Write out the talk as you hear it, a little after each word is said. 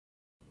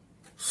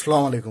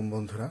আসসালামু আলাইকুম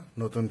বন্ধুরা,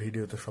 নতুন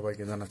ভিডিওতে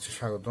সবাইকে জানাচ্ছি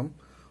স্বাগতম।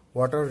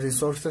 ওয়াটার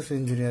রিসোর্সেস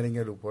ইঞ্জিনিয়ারিং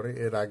এর উপরে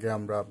এর আগে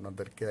আমরা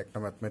আপনাদেরকে একটা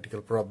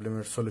ম্যাথমেটিক্যাল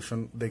প্রবলেমের সলিউশন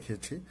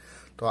দেখিয়েছি।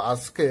 তো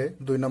আজকে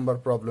 2 নম্বর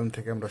প্রবলেম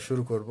থেকে আমরা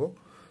শুরু করব।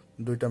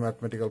 দুইটা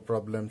ম্যাথমেটিক্যাল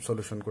প্রবলেম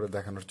সলিউশন করে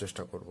দেখানোর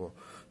চেষ্টা করব।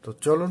 তো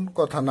চলুন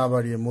কথা না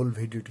বাড়িয়ে মূল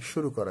ভিডিওটি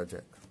শুরু করা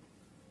যাক।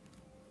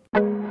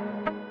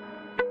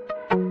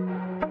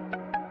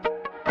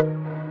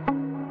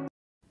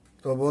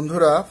 তো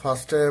বন্ধুরা,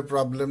 ফার্স্টে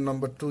প্রবলেম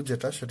নাম্বার 2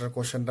 যেটা, সেটার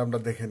কোশ্চেনটা আমরা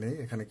দেখে নিই।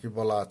 এখানে কি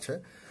বলা আছে?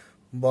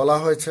 বলা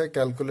হয়েছে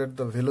calculate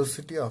the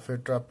velocity of A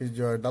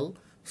trapezoidal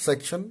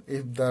section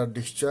if the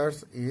discharge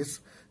is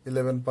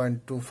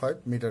 11.25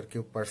 meter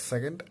cube per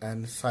second and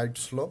side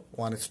slope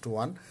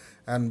 1:1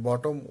 and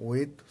bottom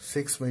width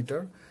 6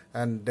 meter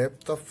and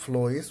depth of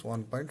flow is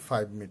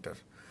 1.5 meter.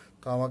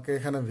 তো আমাকে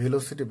এখানে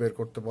ভেলোসিটি বের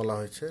করতে বলা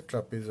হয়েছে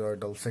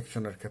ট্রাপিজয়েডাল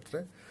সেকশনের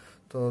ক্ষেত্রে।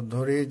 তো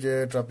ধরি যে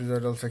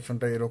ট্রাপিজয়েডাল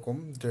সেকশনটা এরকম,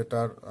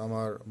 যেটার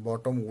আমার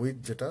বটম উইথ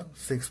যেটা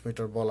 6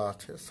 মিটার বলা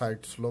আছে, সাইড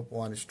স্লোপ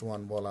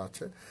 1:1 বলা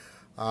আছে,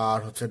 আর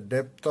হচ্ছে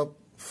ডেপথ অফ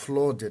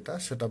ফ্লো যেটা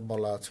সেটা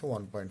বলা আছে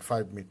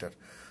 1.5 মিটার।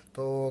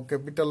 তো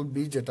ক্যাপিটাল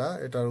বি যেটা,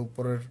 এটার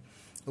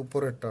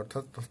উপরেরটা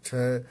অর্থাৎ হচ্ছে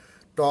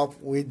টপ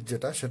উইথ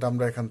যেটা, সেটা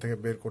আমরা এখান থেকে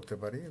বের করতে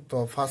পারি। তো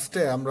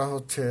ফার্স্টে আমরা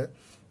হচ্ছে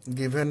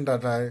গিভেন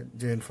ডাটায়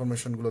যে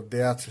ইনফরমেশনগুলো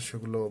দেয়া আছে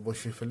সেগুলো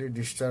বসিয়ে ফেলি।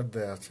 ডিসচার্জ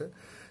দেয়া আছে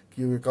Q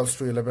equals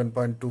to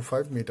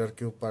 11.25 meter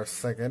cube per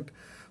second,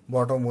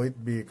 bottom width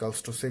B equals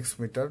to 6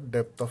 meter,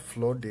 depth of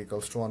flow D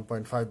equals to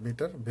 1.5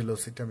 meter,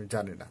 velocity আমি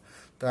জানি না।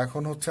 তো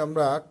এখন হচ্ছে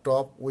আমরা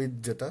টপ উইথ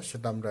যেটা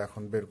সেটা আমরা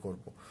এখন বের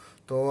করব।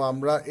 তো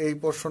আমরা এই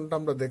পোর্শনটা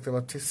আমরা দেখতে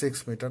পাচ্ছি 6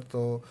 মিটার।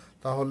 তো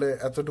তাহলে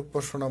এতটুকু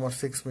পোর্শন আমার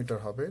 6 মিটার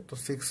হবে। তো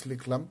 6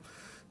 লিখলাম।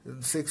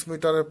 6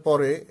 মিটারের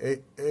পরে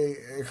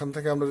এখান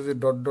থেকে আমরা যদি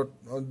ডট ডট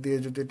দিয়ে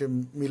যদি এটা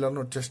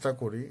মিলানোর চেষ্টা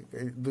করি,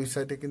 এই দুই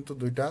সাইডে কিন্তু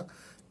দুইটা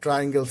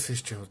ট্রায়াঙ্গেল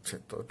সৃষ্টি হচ্ছে।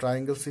 তো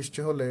ট্রায়াঙ্গেল সৃষ্টি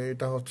হলে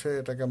এটা হচ্ছে,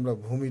 এটাকে আমরা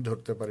ভূমি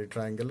ধরতে পারি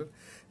ট্রায়াঙ্গেলের।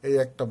 এই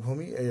একটা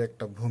ভূমি, এই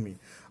একটা ভূমি।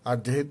 আর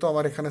যেহেতু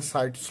আমার এখানে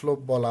সাইড স্লোপ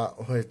বলা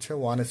হয়েছে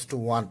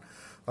 1:1,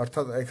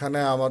 অর্থাৎ এখানে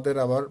আমাদের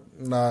আবার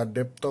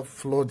ডেপথ অফ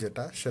ফ্লো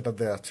যেটা সেটা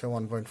দেওয়া আছে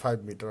 1.5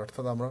 মিটার,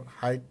 অর্থাৎ আমার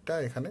হাইটটা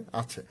এখানে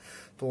আছে।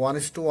 তো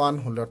 1:1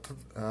 হলে অর্থাৎ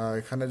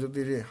এখানে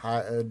যদি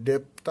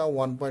ডেপথটা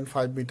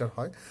 1.5 মিটার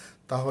হয়,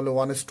 তাহলে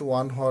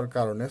 1:1 হওয়ার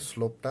কারণে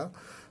স্লোপটা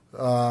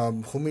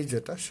ভূমি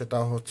যেটা সেটা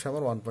হচ্ছে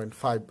আমার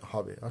 1.5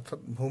 হবে। অর্থাৎ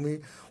ভূমি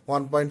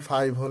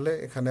 1.5 হলে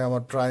এখানে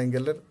আমার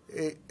ট্রায়াঙ্গেলের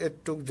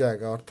এটুক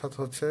জায়গা, অর্থাৎ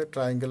হচ্ছে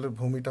ট্রায়াঙ্গেলের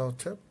ভূমিটা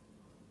হচ্ছে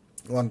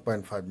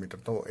 1.5 মিটার।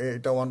 তো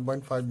এটা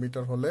 1.5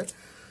 মিটার হলে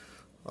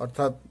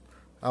অর্থাৎ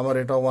আমার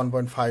এটা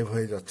 1.5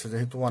 হয়ে যাচ্ছে,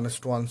 যেহেতু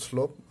 1:1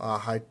 স্লোপ,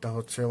 হাইটটা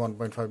হচ্ছে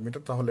 1.5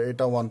 মিটার, তাহলে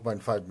এটা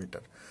 1.5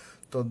 মিটার।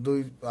 তো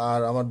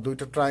আর আমার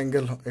দুইটা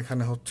ট্রায়াঙ্গেল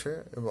এখানে হচ্ছে,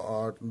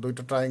 আর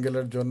দুইটা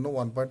ট্রায়াঙ্গেলের জন্য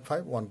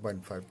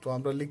 1.5 তো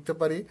আমরা লিখতে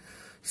পারি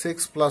 6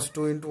 +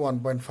 2 ×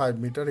 1.5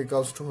 মিটার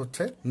ইকুয়ালস টু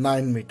হচ্ছে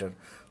 9 মিটার।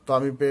 তো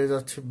আমি পেয়ে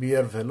যাচ্ছি বি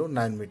এর ভ্যালু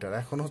 9 মিটার।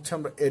 এখন হচ্ছে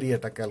আমরা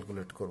এরিয়াটা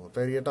ক্যালকুলেট করব। তো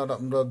এরিয়াটা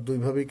আমরা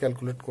দুইভাবেই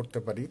ক্যালকুলেট করতে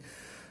পারি।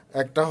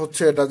 একটা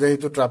হচ্ছে, এটা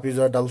যেহেতু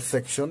ট্রাপিজয়েডাল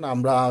সেকশন,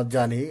 আমরা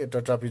জানি এটা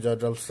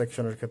ট্রাপিজয়েডাল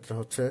সেকশনের ক্ষেত্রে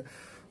হচ্ছে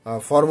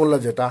ফর্মুলা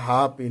যেটা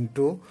হাফ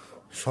ইন্টু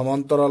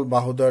সমান্তরাল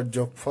বাহুদ্বয়ের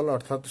যোগফল,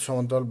 অর্থাৎ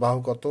সমান্তরাল বাহু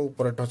কত,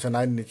 উপরেটা হচ্ছে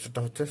 9, নিচেটা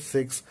হচ্ছে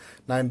 6,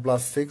 9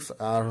 + 6,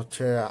 আর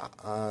হচ্ছে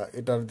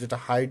এটার যেটা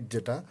হাইট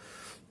যেটা,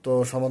 তো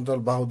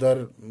সমান্তরাল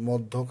বাহুদ্বয়ের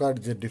মধ্যকার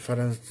যে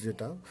ডিফারেন্স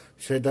যেটা,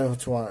 সেটা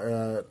হচ্ছে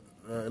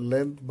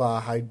লেন্থ বা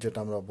হাইট যেটা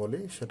আমরা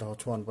বলি, সেটা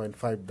হচ্ছে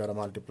 1.5 দ্বারা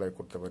মাল্টিপ্লাই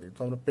করতে পারি। তো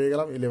আমরা পেয়ে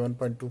গেলাম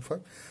 11.25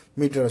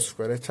 মিটার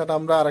স্কোয়ার। এছাড়া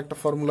আমরা আর একটা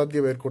ফর্মুলা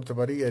দিয়ে বের করতে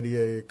পারি,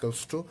 area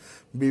equals to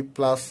B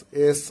plus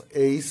S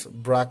H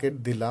bracket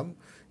দিলাম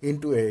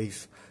ইন্টু এইচ।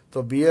 তো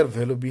বি এর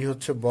ভ্যালু, বি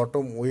হচ্ছে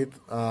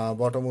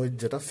বটম উইথ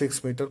যেটা 6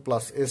 মিটার,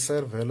 প্লাস এস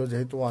এর ভ্যালু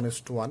যেহেতু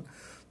 1:1,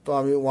 তো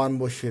আমি 1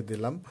 বসিয়ে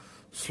দিলাম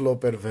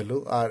স্লোপের ভ্যালু।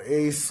 আর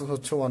এইচ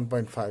হচ্ছে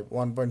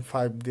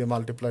 1.5 দিয়ে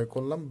মাল্টিপ্লাই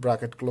করলাম,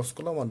 ব্র্যাকেট ক্লোজ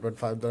করলাম,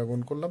 1.5 দ্বারা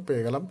গুণ করলাম,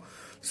 পেয়ে গেলাম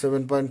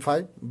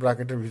 7.5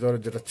 ব্র্যাকেটের ভিতরে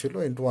যেটা ছিল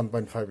ইন্টু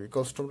 1.5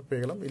 ইকুয়ালস টু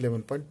পেয়ে গেলাম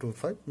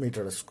 11.25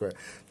 মিটার স্কোয়ার।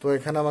 তো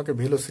এখানে আমাকে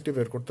ভেলোসিটি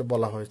বের করতে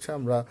বলা হয়েছে।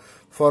 আমরা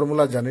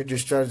ফর্মুলা জানি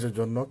ডিসচার্জের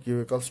জন্য Q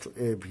equals to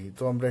A V.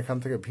 তো আমরা এখান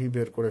থেকে ভি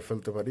বের করে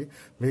ফেলতে পারি।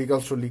 ভি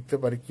ইকুয়ালস টু লিখতে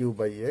পারি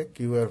কিউ/এ।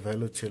 কিউ এর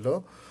ভ্যালু ছিল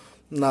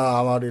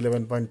আমার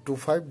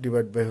 11.25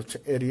 ডিভাইড বাই হচ্ছে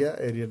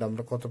এরিয়াটা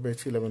আমরা কত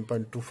পেয়েছি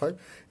 11.25।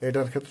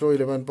 এটার ক্ষেত্রেও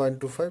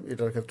 11.25,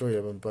 এটার ক্ষেত্রেও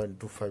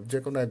 11.25, যে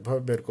কোনো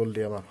একভাবে বের করলে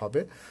আমার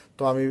হবে।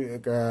 তো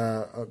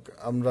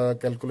আমরা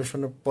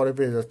ক্যালকুলেশনের পরে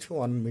পেয়ে যাচ্ছি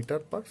 1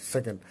 মিটার পার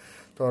সেকেন্ড।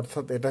 তো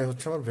অর্থাৎ এটাই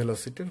হচ্ছে আমার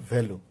ভেলোসিটির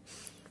ভ্যালু।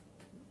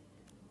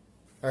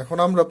 এখন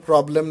আমরা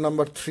প্রবলেম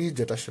নাম্বার 3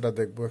 যেটা, সেটা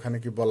দেখবো। এখানে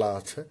কি বলা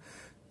আছে?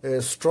 এ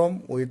Sturm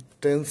with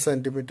 10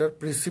 centimetre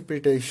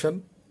precipitation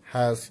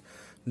has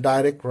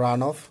direct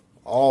run of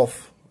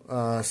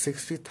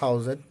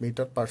 60,000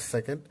 meter per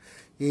second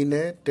in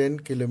a 10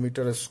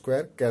 kilometer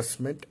square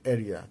catchment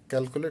area.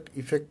 Calculate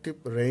effective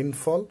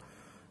rainfall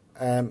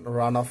and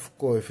runoff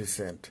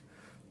coefficient.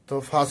 তো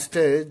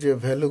ফার্স্টে যে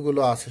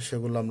ভ্যালুগুলো আছে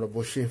সেগুলো আমরা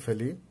বসিয়ে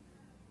ফেলি।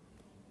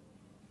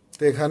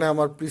 তো এখানে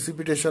আমার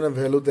প্রিসিপিটেশনের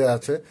ভ্যালু দেওয়া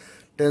আছে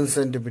 10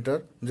 সেন্টিমিটার,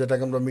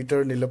 যেটাকে আমরা মিটার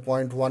নিলে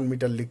 0.1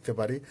 মিটার লিখতে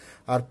পারি।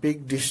 আর পিক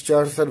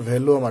ডিসচার্জের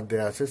ভ্যালু আমার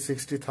দেওয়া আছে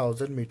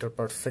 60,000 মিটার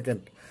পার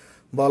সেকেন্ড।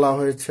 বলা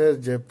হয়েছে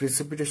যে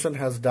precipitation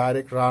has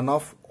direct run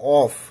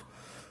of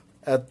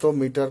এত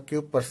মিটার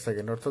কিউব পার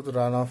সেকেন্ড, অর্থাৎ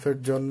রান অফের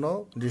জন্য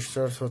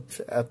ডিসচার্জ হচ্ছে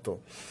এত।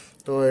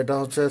 তো এটা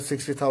হচ্ছে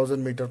 60,000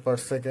 মিটার পার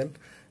সেকেন্ড।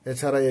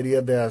 এছাড়া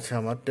এরিয়া দেওয়া আছে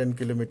আমার 10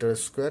 কিলোমিটার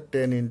স্কোয়ার।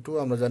 10 ইন্টু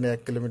আমরা জানি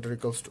 1 কিলোমিটার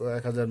ইকুয়ালস টু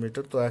 1000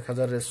 মিটার, তো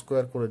 1000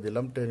 স্কোয়ার করে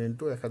দিলাম, 10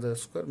 ইন্টু 1000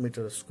 স্কোয়ার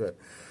মিটার স্কোয়ার।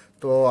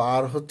 তো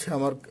আর হচ্ছে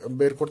আমার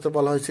বের করতে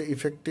বলা হয়েছে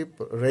effective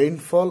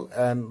rainfall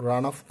and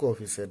run of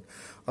coefficient,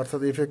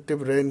 অর্থাৎ ইফেক্টিভ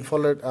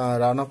রেইনফলের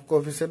রান অফ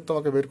কোএফিসিয়েন্ট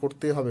তোমাকে বের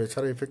করতেই হবে।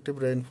 এছাড়া ইফেক্টিভ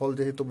রেইনফল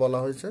যেহেতু বলা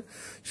হয়েছে,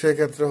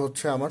 সেক্ষেত্রে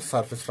হচ্ছে আমার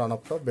সারফেস রান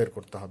অফটাও বের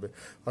করতে হবে।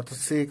 অর্থাৎ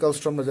সি ইকুয়ালস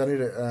টু আমরা জানি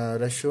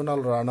রেশিওনাল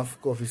রান অফ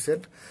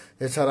কোএফিসিয়েন্ট,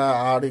 এছাড়া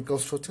আর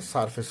ইকুয়ালস টু হচ্ছে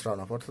সারফেস রান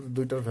অফ, অর্থাৎ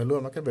দুইটার ভ্যালু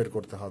আমাকে বের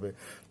করতে হবে।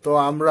 তো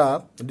আমরা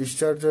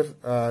ডিসচার্জের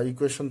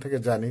ইকুয়েশন থেকে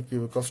জানি কিউ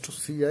ইকুয়ালস টু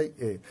সিআই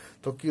এ।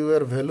 তো কিউ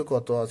এর ভ্যালু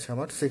কত আছে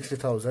আমার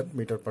 60,000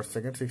 মিটার পার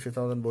সেকেন্ড।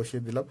 60,000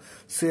 বসিয়ে দিলাম।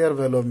 সি এর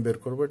ভ্যালু আমি বের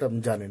করবো, এটা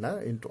আমি জানি না,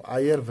 ইন্টু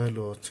আই এর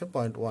ভ্যালু হচ্ছে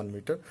 0.1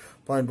 মিটার,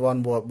 0.1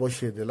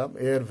 বসিয়ে দিলাম।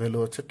 এ এর ভ্যালু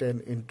হচ্ছে 10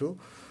 ইন্টু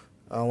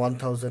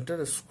 1000 এর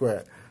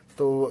স্কোয়ার।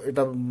 তো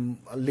এটা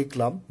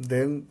লিখলাম।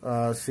 দেন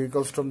সি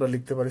ইকুয়ালস টু আমরা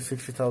লিখতে পারি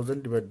 60,000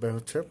 ডিভাইড বাই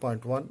হচ্ছে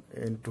 0.1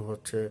 ইন্টু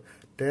হচ্ছে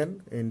 10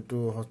 ইন্টু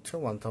হচ্ছে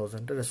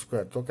 1000 এর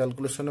স্কোয়ার। তো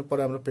ক্যালকুলেশনের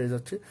পরে আমরা পেয়ে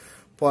যাচ্ছি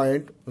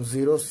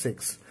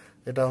 0.06।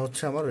 এটা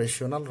হচ্ছে আমার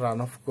রেশিওনাল রান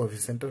অফ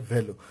কোএফিসিয়েন্টের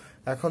ভ্যালু।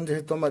 এখন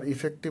যেহেতু আমার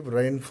ইফেক্টিভ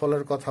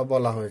রেইনফলের কথা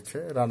বলা হয়েছে,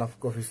 রান অফ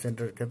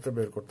কোএফিসিয়েন্টের ক্ষেত্রে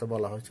বের করতে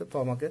বলা হয়েছে, তো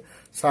আমাকে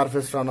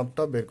সারফেস রান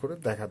অফটা বের করে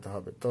দেখাতে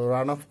হবে। তো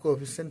run of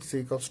coefficient C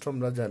equals to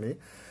আমরা জানি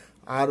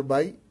আর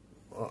বাই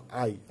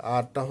আই।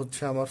 আরটা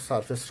হচ্ছে আমার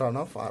সারফেস রান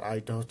অফ, আর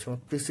আইটা হচ্ছে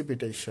আমার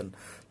প্রিসিপিটেশন।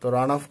 তো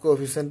রান অফ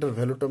কোএফিসিয়েন্টের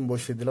ভ্যালুটা আমি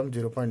বসিয়ে দিলাম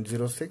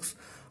 0.06,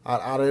 আর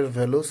আর এর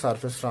ভ্যালু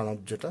সারফেস রান অফ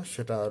যেটা,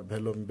 সেটা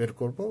ভ্যালু আমি বের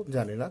করবো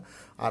জানি না।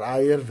 আর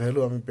আই এর ভ্যালু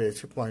আমি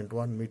পেয়েছি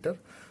 0.1 মিটার।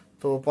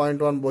 তো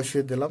 0.1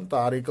 বসিয়ে দিলাম। তো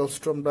আর ইকুয়ালস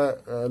টু আমরা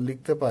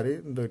লিখতে পারি,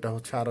 দুইটা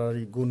হচ্ছে আর আর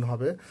গুণ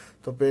হবে,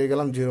 তো পেয়ে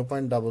গেলাম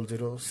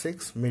 0.006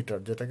 মিটার,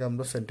 যেটাকে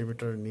আমরা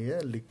সেন্টিমিটার নিয়ে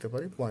লিখতে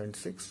পারি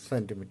 0.6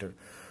 সেন্টিমিটার।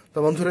 তো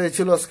বন্ধুরা, এই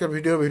ছিল আজকের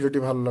ভিডিওটি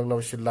ভালো লাগলে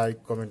অবশ্যই লাইক,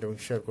 কমেন্ট এবং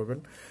শেয়ার করবেন,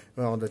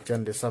 এবং আমাদের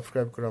চ্যানেলটি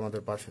সাবস্ক্রাইব করে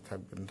আমাদের পাশে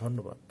থাকবেন।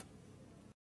 ধন্যবাদ।